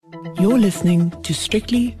You're listening to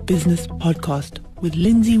Strictly Business Podcast with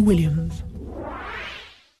Lindsay Williams.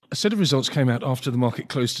 A set of results came out after the market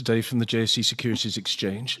closed today from the JSE Securities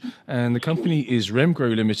Exchange, and the company is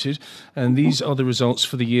Remgro Limited, and these are the results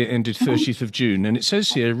for the year ended 30th of June. And it says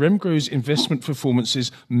here, Remgro's investment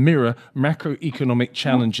performances mirror macroeconomic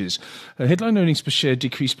challenges. Headline earnings per share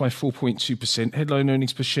decreased by 4.2%. Headline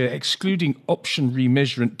earnings per share, excluding option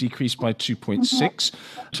remeasurement, decreased by 2.6%.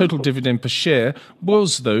 Total dividend per share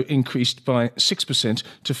was, though, increased by 6%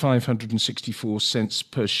 to 564 cents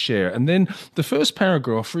per share. And then the first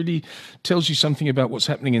paragraph really tells you something about what's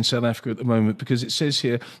happening in South Africa at the moment, because it says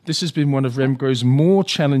here, this has been one of Remgro's more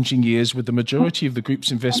challenging years, with the majority of the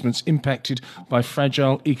group's investments impacted by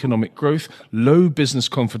fragile economic growth, low business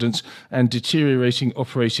confidence and deteriorating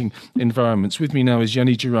operating environments. With me now is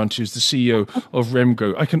Jannie Durant, who's the CEO of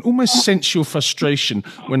Remgro. I can almost sense your frustration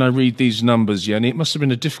when I read these numbers, Jannie. It must have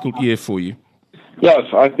been a difficult year for you. Yes,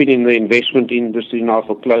 I've been in the investment industry now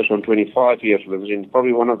for close on 25 years. It's in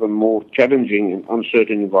probably one of the more challenging and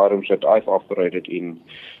uncertain environments that I've operated in.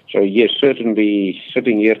 So yes, certainly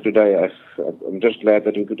sitting here today, I'm just glad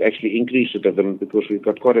that we could actually increase the dividend, because we've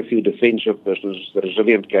got quite a few defensive businesses, the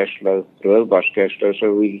resilient cash flow, robust cash flow.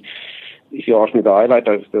 So if you ask me, the highlight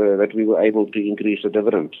of that we were able to increase the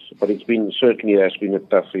dividend. But it has been a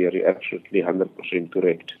tough year. You're absolutely 100%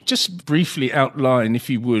 correct. Just briefly outline, if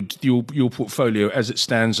you would, your portfolio as it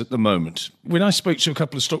stands at the moment. When I spoke to a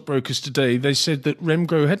couple of stockbrokers today, they said that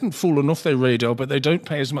Remgro hadn't fallen off their radar, but they don't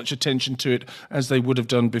pay as much attention to it as they would have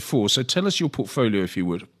done before. So tell us your portfolio, if you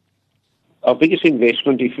would. Our biggest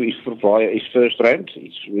investment is FirstRand.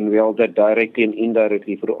 It's when we held that directly and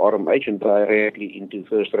indirectly through RMH and directly into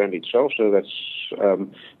FirstRand itself. So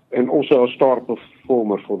that's and also a star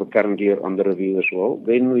performer for the current year under review as well.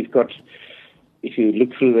 Then we've got, if you look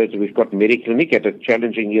through that, we've got Mediclinic at a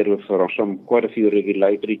challenging year with quite a few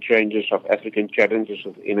regulatory changes, South African challenges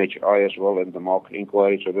of NHI as well, and the market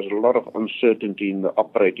inquiry. So there's a lot of uncertainty in the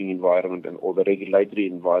operating environment or the regulatory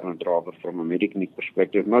environment, rather, from a Mediclinic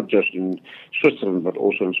perspective, not just in Switzerland but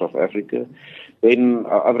also in South Africa. Then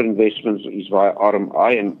our other investments is via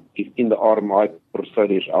RMI, and in the RMI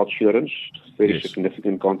portfolio is Outsurance, very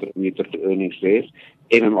significant contributor to earnings there.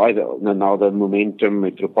 MMI, now the Momentum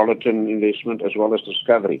Metropolitan investment, as well as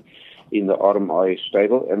Discovery in the RMI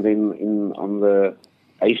stable. And then on the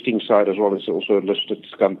Hastings side as well, it's also a listed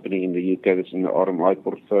company in the UK that's in the RMI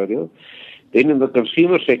portfolio. Then in the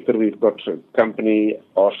consumer sector, we've got a company,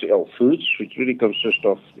 RCL Foods, which really consists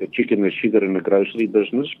of the chicken, the sugar and the grocery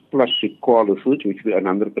business, plus Siqalo Foods, which we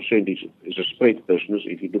 100% is a spread business.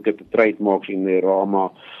 If you look at the trademarks in there,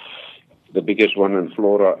 Rama, the biggest one, in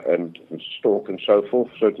Flora and Stork and so forth.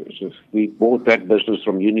 So we bought that business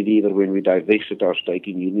from Unilever when we divested our stake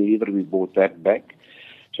in Unilever. We bought that back.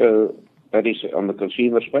 So that is on the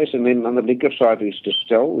consumer space. And then on the liquor side is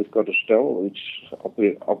Distell. We've got Distell, which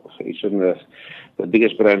is in the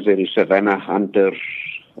biggest brands there is Savannah, Hunter.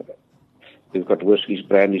 We've got Whiskey's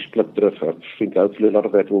brand is Klipdrift. I think hopefully a lot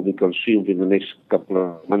of that will be consumed in the next couple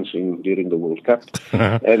of months during the World Cup.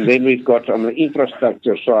 And then we've got on the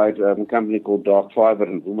infrastructure side a company called Dark Fiber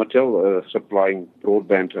and Vumatel, supplying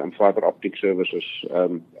broadband and fiber optic services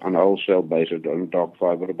on a wholesale basis, on a dark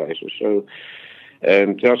fiber basis. So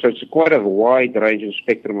it's quite a wide range and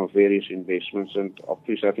spectrum of various investments, and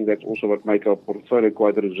obviously I think that's also what makes our portfolio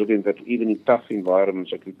quite resilient, that even in tough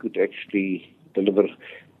environments that we could actually deliver,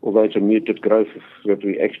 although it's a muted growth that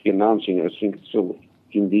we're actually announcing. I think so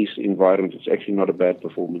in these environments, it's actually not a bad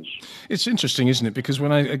performance. It's interesting, isn't it? Because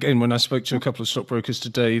when I spoke to a couple of stockbrokers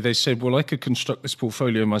today, they said, well, I could construct this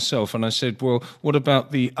portfolio myself. And I said, well, what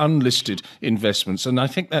about the unlisted investments? And I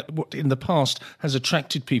think that what in the past has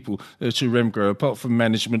attracted people to Remgro, apart from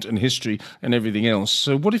management and history and everything else.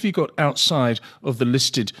 So what have you got outside of the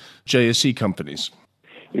listed JSE companies?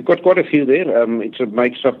 We've got quite a few there. It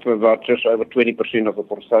makes up about just over 20% of the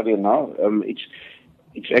portfolio now.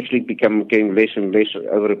 It's actually became less and less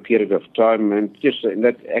over a period of time, and just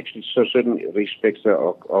that actually, so certain respects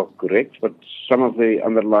are correct, but some of the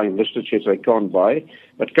underlying listed shares I can't buy.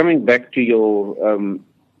 But coming back to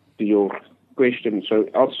your question, so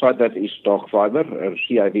outside that is Dark Fiber,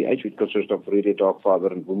 CIVH, which consists of really Dark Fiber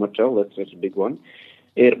and Vumatel. That's a big one.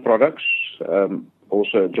 Air Products,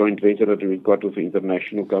 also a joint venture that we've got with the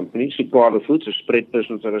international company. Siqalo Foods, a spread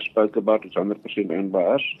business that I spoke about, it's 100% owned by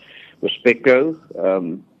us. With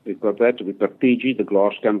Specco, we've got that. We've got PG, the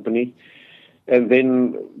glass company. and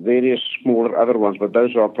then various smaller other ones, but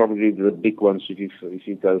those are probably the big ones if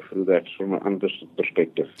you go through that from an understood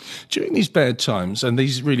perspective. During these bad times, and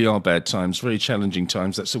these really are bad times, very challenging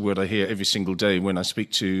times, that's the word I hear every single day when I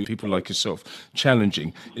speak to people like yourself.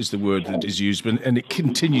 Challenging is the word that is used, and it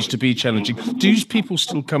continues to be challenging. Do people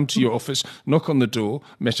still come to your office, knock on the door,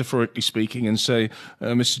 metaphorically speaking, and say,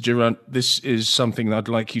 Mr. Durant, this is something I'd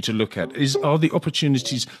like you to look at? Are the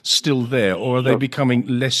opportunities still there, or are they becoming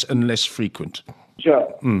less and less frequent? Yeah,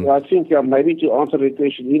 I think maybe to answer the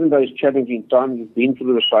question, even though it's challenging times, we've been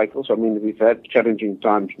through the cycles. I mean, we've had challenging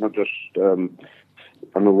times, not just in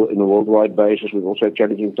a worldwide basis. We've also had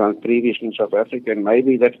challenging times previously in South Africa, and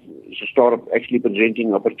maybe that is a start of actually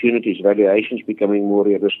presenting opportunities, valuations becoming more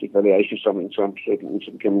realistic, valuations in some certain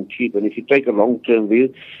instances becoming cheap. And if you take a long-term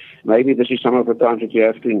view, maybe this is some of the times that you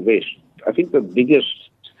have to invest. I think the biggest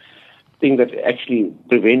thing that actually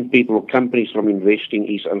prevent people or companies from investing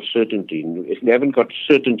is uncertainty. If they haven't got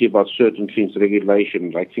certainty about certain things,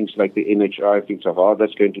 regulation, like things like the NHI, things of how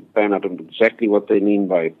that's going to pan out and exactly what they mean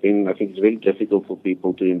by it, then I think it's very difficult for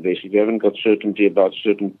people to invest. If you haven't got certainty about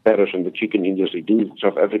certain tariffs and the chicken industry, do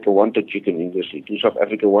South Africa want a chicken industry? Do South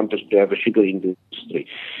Africa want us to have a sugar industry?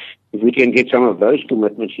 If we can get some of those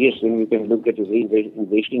commitments, yes, then we can look at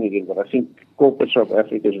investing again. But I think corporate South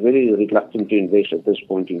Africa is very reluctant to invest at this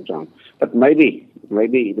point in time. But maybe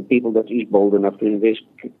the people that is bold enough to invest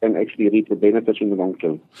can actually reap the benefits in the long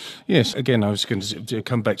term. Yes, again, I was going to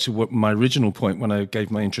come back to what my original point when I gave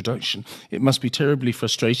my introduction. It must be terribly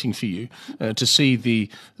frustrating for you to see the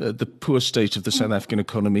poor state of the South African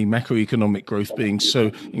economy, macroeconomic growth being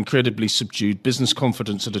so incredibly subdued, business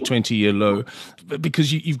confidence at a 20-year low,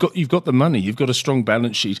 because you've got the money, you've got a strong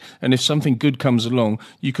balance sheet, and if something good comes along,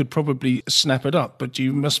 you could probably snap it up. But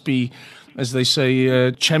you must be, as they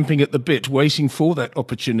say, champing at the bit, waiting for that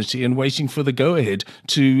opportunity and waiting for the go-ahead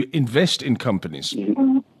to invest in companies.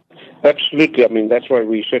 Mm-hmm. Absolutely. I mean, that's why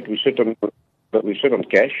we sit on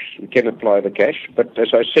cash. We can apply the cash. But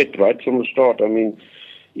as I said right from the start, I mean,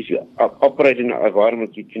 if you operate in an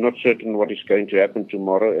environment that you're not certain what is going to happen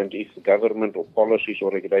tomorrow, and if the government or policies or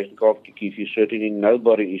regulation can't give you certainty,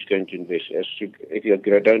 nobody is going to invest. If you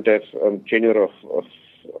don't have tenure of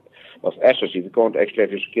assets, if you can't actually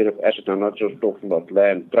have a security of assets, I'm not just talking about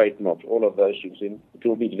land, trademarks, all of those things, then it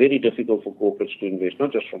will be very difficult for corporates to invest,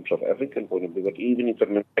 not just from South African point of view, but even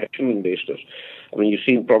international investors. I mean,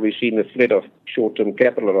 you've probably seen a flood of short-term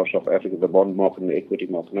capital around South Africa, the bond market and the equity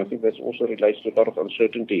market, and I think that also relates to a lot of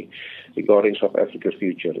uncertainty regarding South Africa's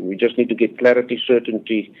future. And we just need to get clarity,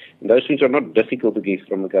 certainty, and those things are not difficult to give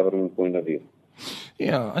from a government point of view.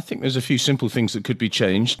 Yeah, I think there's a few simple things that could be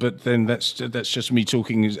changed, but then that's just me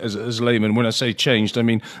talking as a layman. When I say changed, I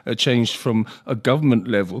mean changed from a government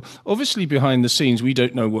level. Obviously, behind the scenes, we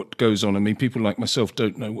don't know what goes on. I mean, people like myself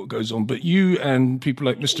don't know what goes on, but you and people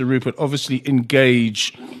like Mr. Rupert obviously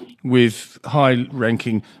engage with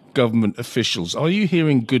high-ranking government officials. Are you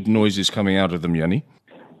hearing good noises coming out of them, Jannie?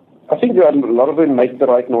 I think a lot of them make the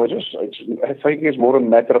right noises. I think it's more a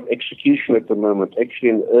matter of execution at the moment, actually,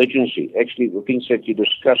 and urgency. Actually, the things that you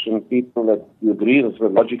discuss and people that you agree with the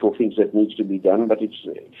logical things that needs to be done, but it's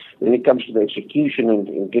when it comes to the execution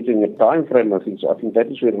and getting a time frame, I think that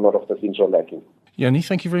is where a lot of the things are lacking. Jannie,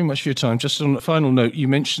 thank you very much for your time. Just on a final note, you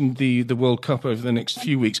mentioned the World Cup over the next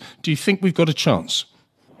few weeks. Do you think we've got a chance?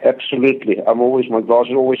 Absolutely. My glass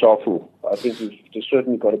is always half full. I think we've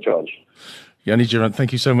certainly got a chance. Jannie Durant,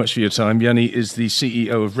 thank you so much for your time. Jannie is the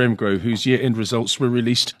CEO of Remgro, whose year-end results were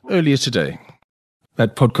released earlier today.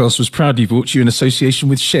 That podcast was proudly brought to you in association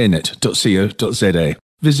with sharenet.co.za.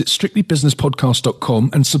 Visit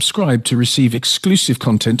strictlybusinesspodcast.com and subscribe to receive exclusive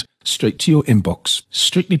content straight to your inbox.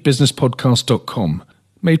 strictlybusinesspodcast.com,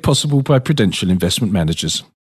 made possible by Prudential Investment Managers.